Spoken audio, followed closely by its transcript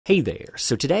Hey there,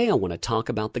 so today I want to talk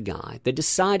about the guy that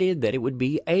decided that it would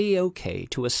be A-okay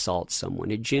to assault someone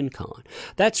at Gen Con.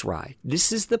 That's right,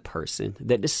 this is the person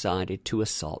that decided to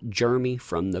assault Jeremy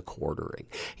from the quartering.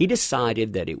 He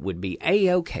decided that it would be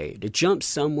A-okay to jump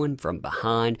someone from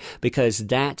behind because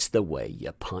that's the way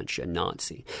you punch a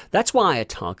Nazi. That's why I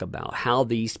talk about how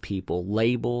these people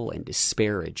label and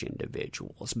disparage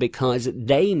individuals, because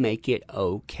they make it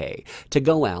okay to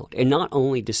go out and not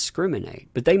only discriminate,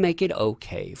 but they make it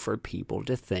okay for people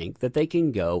to think that they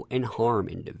can go and harm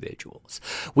individuals.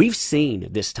 We've seen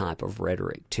this type of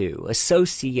rhetoric too,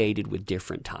 associated with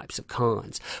different types of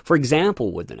cons. For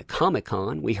example, within a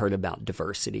Comic-Con, we heard about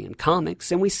diversity in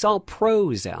comics, and we saw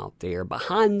pros out there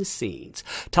behind the scenes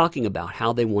talking about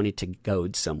how they wanted to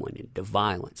goad someone into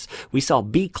violence. We saw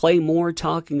B. Claymore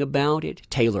talking about it,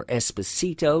 Taylor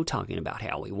Esposito talking about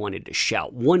how he wanted to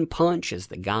shout one punch as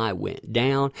the guy went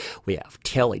down. We have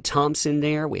Kelly Thompson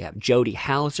there, we have Jody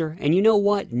Hauser, and you know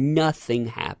what? Nothing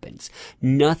happens.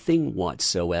 Nothing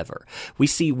whatsoever. We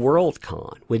see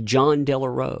WorldCon with John De La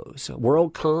Rose.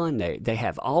 WorldCon, they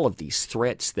have all of these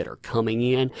threats that are coming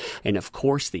in, and of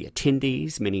course the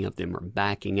attendees, many of them are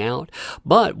backing out.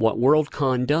 But what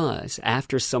WorldCon does,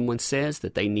 after someone says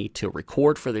that they need to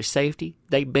record for their safety,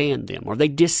 they ban them or they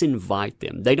disinvite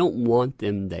them. They don't want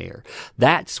them there.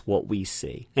 That's what we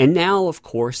see. And now, of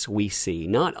course, we see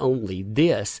not only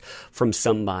this from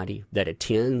somebody that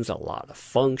attends a lot of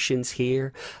functions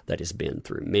here, that has been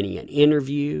through many an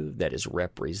interview, that has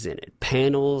represented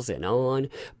panels and on,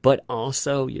 but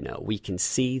also, we can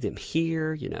see them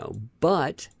here,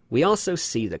 but we also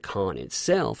see the con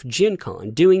itself, Gen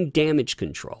Con, doing damage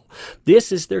control.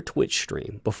 This is their Twitch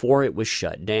stream before it was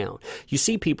shut down. You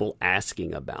see people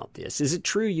asking about this. Is it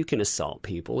true you can assault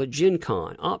people at Gen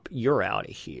Con? You're out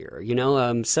of here.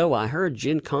 So I heard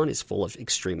Gen Con is full of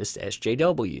extremist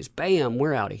SJWs. Bam,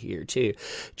 we're out of here too.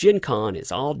 Gen Con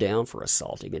is all down for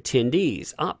assaulting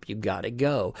attendees. You gotta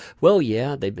go. Well,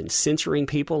 yeah, they've been censoring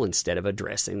people instead of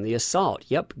addressing the assault.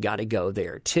 Yep, gotta go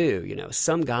there too.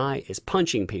 Some guy is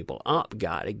punching people.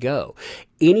 Gotta go.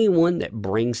 Anyone that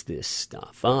brings this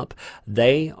stuff up,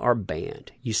 they are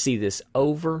banned. You see this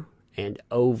over and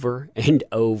over and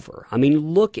over.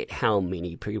 Look at how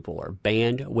many people are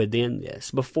banned within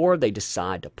this before they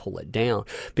decide to pull it down,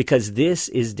 because this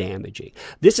is damaging.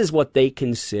 This is what they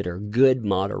consider good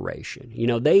moderation.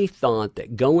 They thought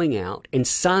that going out and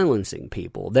silencing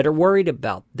people that are worried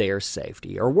about their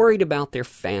safety or worried about their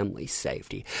family's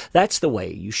safety, that's the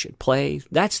way you should play.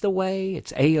 That's the way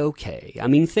it's A-okay.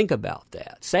 Think about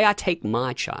that. Say I take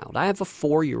my child. I have a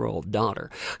 4-year-old daughter.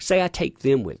 Say I take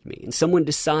them with me and someone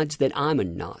decides that I'm a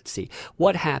Nazi.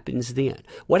 What happens then?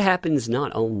 What happens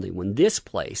not only when this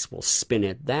place will spin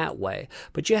it that way,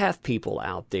 but you have people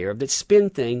out there that spin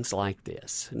things like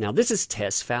this. Now, this is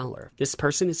Tess Fowler. This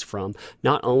person is from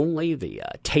not only the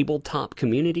tabletop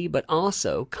community, but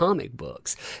also comic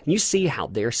books. And you see how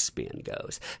their spin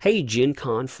goes. Hey, Gen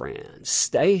Con friends,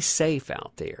 stay safe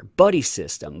out there. Buddy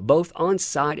system, both on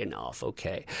site and off,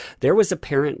 okay? There was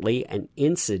apparently an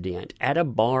incident at a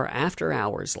bar after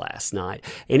hours last night,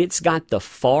 and it's got the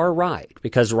far right,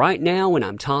 because right now when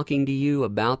I'm talking to you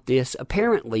about this,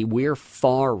 apparently we're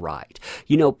far right.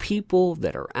 People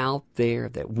that are out there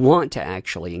that want to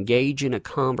actually engage in a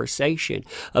conversation.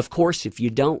 Of course, if you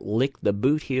don't lick the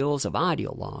boot heels of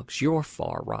ideologues, you're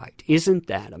far right. Isn't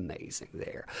that amazing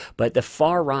there? But the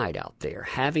far right out there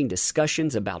having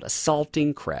discussions about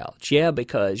assaulting crowds. Yeah,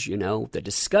 because, the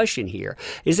discussion here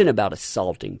isn't about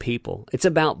assaulting people. It's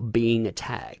about being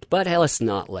attacked. But let's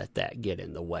not let that get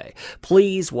in the way.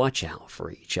 Please watch out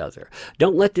for each other.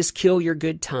 Don't let this kill your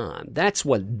good time. That's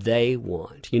what they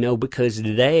want, because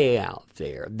they out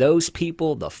there, those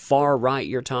people, the far right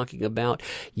you're talking about,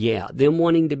 yeah, them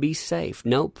wanting to be safe.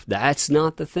 Nope, that's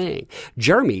not the thing.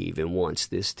 Jeremy even wants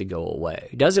this to go away.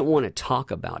 He doesn't want to talk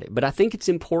about it, but I think it's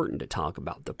important to talk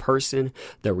about the person,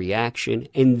 the reaction,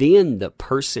 and then the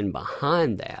person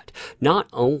behind that, not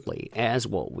only as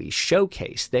what we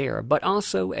showcase there, but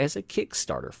also as a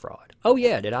Kickstarter fraud. Oh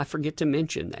yeah, did I forget to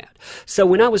mention that? So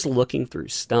when I was looking through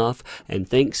stuff, and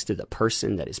thanks to the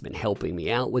person that has been helping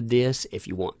me out with this, if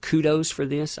you want kudos for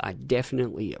this, I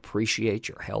definitely appreciate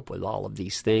your help with all of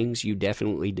these things. You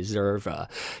definitely deserve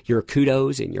your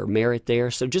kudos and your merit there.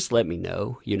 So just let me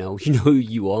know, you know who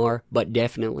you are, but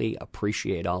definitely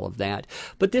appreciate all of that.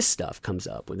 But this stuff comes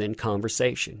up within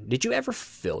conversation. Did you ever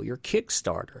fill your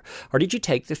Kickstarter? Or did you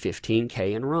take the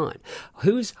 15K and run?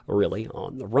 Who's really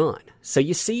on the run? So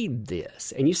you see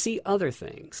this, and you see other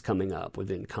things coming up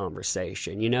within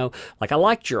conversation. Like I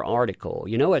liked your article.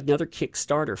 Another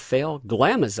Kickstarter fail,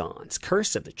 Glamazon. Prince,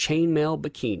 Curse of the Chainmail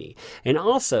Bikini. And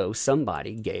also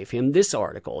somebody gave him this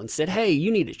article and said, hey,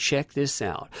 you need to check this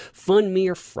out. Fund me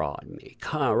or fraud me.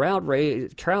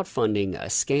 Crowdfunding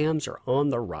scams are on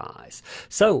the rise.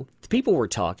 So people were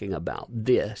talking about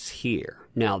this here.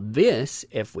 Now this,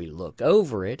 if we look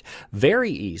over it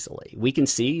very easily, we can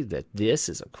see that this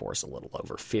is, of course, a little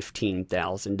over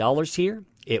 $15,000 here.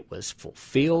 It was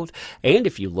fulfilled. And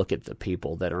if you look at the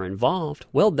people that are involved,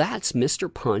 well, that's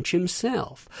Mr. Punch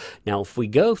himself. Now, if we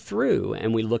go through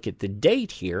and we look at the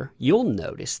date here, you'll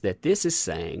notice that this is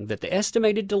saying that the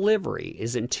estimated delivery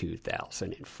is in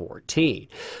 2014.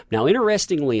 Now,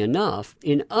 interestingly enough,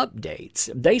 in updates,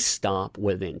 they stop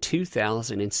within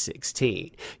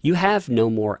 2016. You have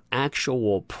no more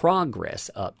actual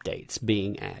progress updates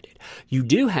being added. You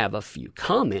do have a few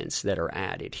comments that are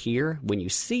added here when you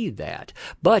see that.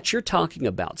 But you're talking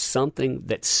about something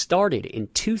that started in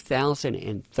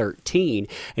 2013,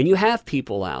 and you have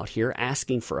people out here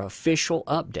asking for official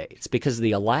updates because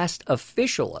the last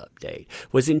official update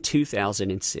was in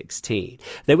 2016.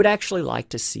 They would actually like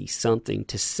to see something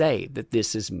to say that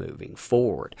this is moving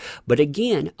forward. But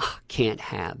again, can't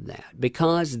have that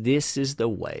because this is the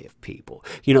way of people.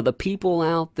 You know, the people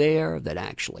out there that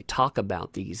actually talk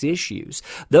about these issues,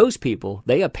 those people,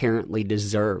 they apparently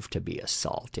deserve to be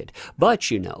assaulted. But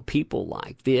you know, people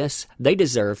like this, they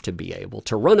deserve to be able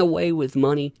to run away with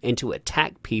money and to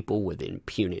attack people with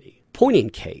impunity. Point in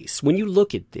case, when you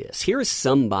look at this, here is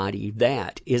somebody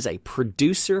that is a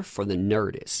producer for the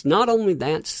Nerdist. Not only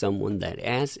that, someone that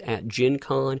is at Gen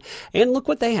Con, and look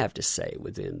what they have to say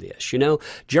within this. You know,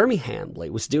 Jeremy Hambley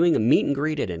was doing a meet and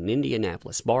greet at an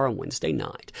Indianapolis bar on Wednesday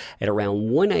night. At around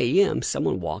 1 a.m.,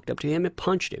 someone walked up to him and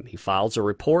punched him. He files a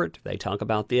report. They talk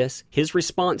about this. His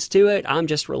response to it, I'm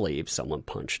just relieved someone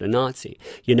punched a Nazi.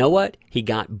 You know what? He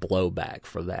got blowback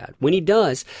for that. When he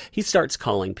does, he starts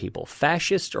calling people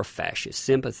fascist or fascist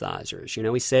sympathizers. You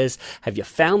know, he says, have you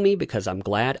found me because I'm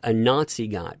glad a Nazi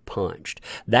got punched?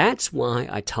 That's why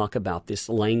I talk about this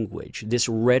language, this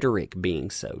rhetoric being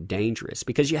so dangerous,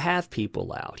 because you have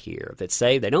people out here that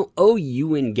say they don't owe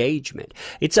you engagement.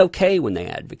 It's okay when they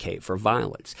advocate for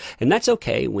violence, and that's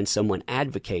okay when someone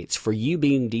advocates for you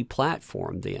being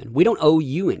deplatformed then. We don't owe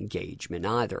you engagement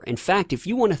either. In fact, if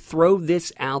you want to throw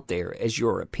this out there as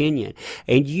your opinion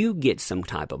and you get some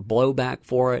type of blowback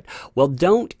for it, well,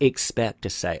 don't expect to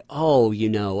say, oh, you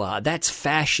know, that's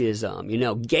fascism, you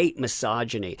know, gate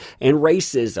misogyny and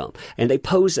racism, and they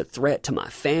pose a threat to my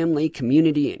family,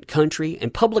 community, and country,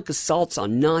 and public assaults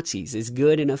on Nazis is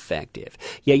good and effective.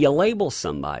 Yeah, you label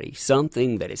somebody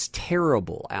something that is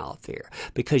terrible out there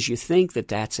because you think that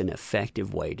that's an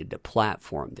effective way to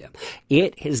deplatform them.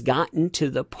 It has gotten to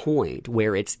the point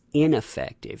where it's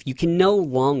ineffective. You can no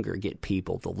longer get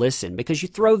people to listen because you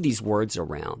throw these words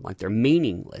around like they're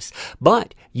meaningless,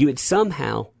 but you had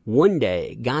somehow one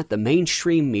day got the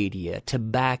mainstream media to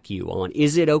back you on,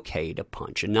 is it okay to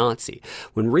punch a Nazi?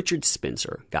 When Richard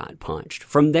Spencer got punched,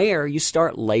 from there you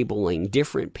start labeling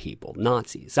different people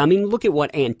Nazis. I mean, look at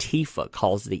what Antifa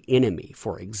calls the enemy,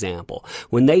 for example.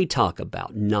 When they talk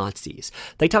about Nazis,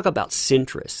 they talk about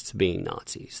centrists being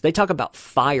Nazis. They talk about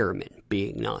firemen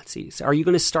being Nazis. Are you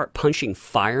going to start punching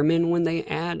firemen when they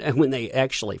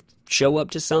actually show up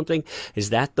to something?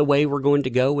 Is that the way we're going to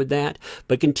go with that?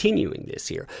 But continuing this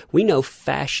here, we know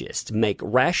fascists make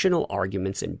rational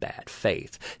arguments in bad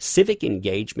faith. Civic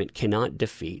engagement cannot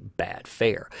defeat bad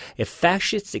fare. If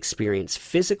fascists experience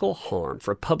physical harm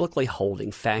for publicly holding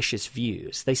fascist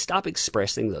views, they stop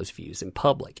expressing those views in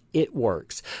public. It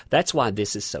works. That's why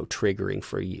this is so triggering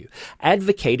for you.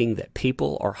 Advocating that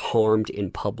people are harmed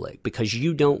in public because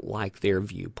you don't like their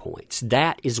viewpoints.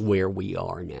 That is where we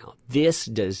are now. This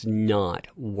does not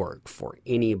work for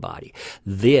anybody.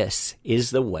 This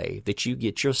is the way that you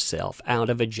get yourself out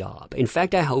of a job. In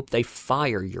fact, I hope they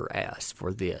fire your ass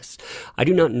for this. I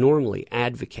do not normally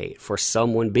advocate for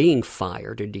someone being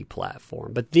fired or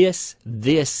deplatformed, but this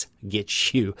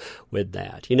gets you with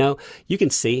that. You know, you can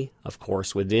see, of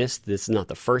course, with this is not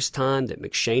the first time that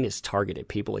McShane has targeted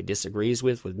people he disagrees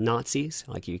with Nazis.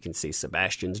 Like you can see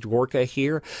Sebastian Gorka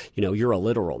here. You know, you're a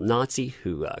literal Nazi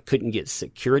who couldn't get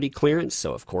security clearance,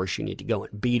 so of course you need to go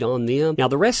and beat on them. Now,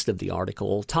 the rest of the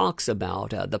article talks about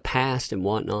the past and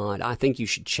whatnot. I think you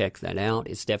should check that out.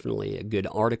 It's definitely a good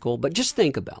article, but just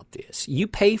think about this. You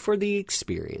pay for the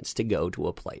experience to go to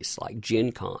a place like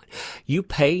Gen Con. You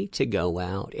pay to go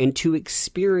out and to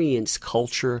experience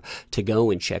culture, to go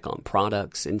and check on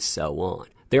products and so on.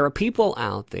 There are people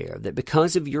out there that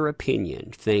because of your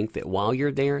opinion think that while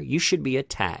you're there, you should be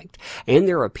attacked. And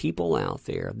there are people out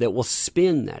there that will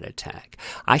spin that attack.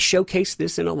 I showcased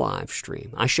this in a live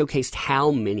stream. I showcased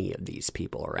how many of these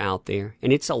people are out there,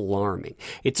 and it's alarming.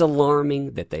 It's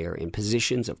alarming that they are in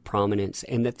positions of prominence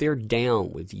and that they're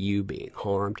down with you being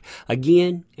harmed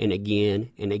again and again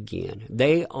and again.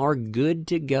 They are good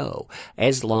to go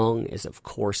as long as, of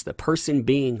course, the person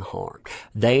being harmed,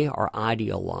 they are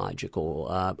ideological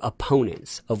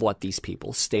opponents of what these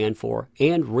people stand for,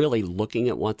 and really looking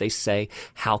at what they say,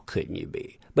 how couldn't you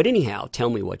be? But anyhow, tell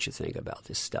me what you think about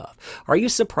this stuff. Are you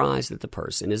surprised that the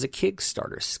person is a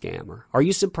Kickstarter scammer? Are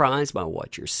you surprised by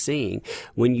what you're seeing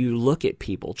when you look at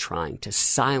people trying to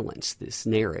silence this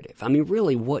narrative? I mean,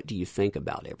 really, what do you think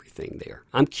about everything there?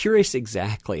 I'm curious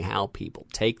exactly how people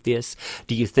take this.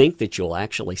 Do you think that you'll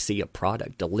actually see a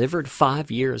product delivered 5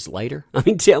 years later? I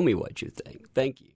mean, tell me what you think. Thank you.